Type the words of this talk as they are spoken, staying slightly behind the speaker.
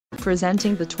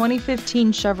Presenting the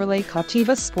 2015 Chevrolet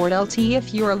Captiva Sport LT.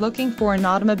 If you are looking for an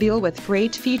automobile with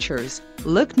great features,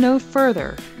 look no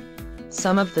further.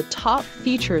 Some of the top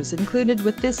features included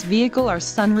with this vehicle are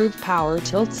sunroof, power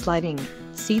tilt sliding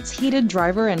seats, heated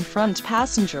driver and front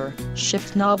passenger,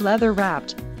 shift knob leather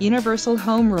wrapped, universal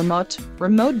home remote,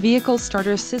 remote vehicle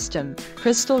starter system,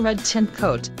 crystal red tint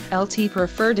coat, LT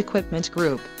preferred equipment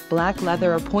group, black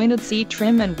leather appointed seat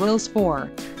trim and wheels.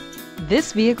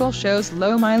 This vehicle shows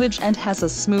low mileage and has a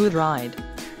smooth ride.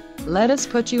 Let us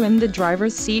put you in the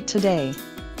driver's seat today.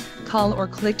 Call or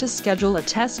click to schedule a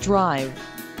test drive.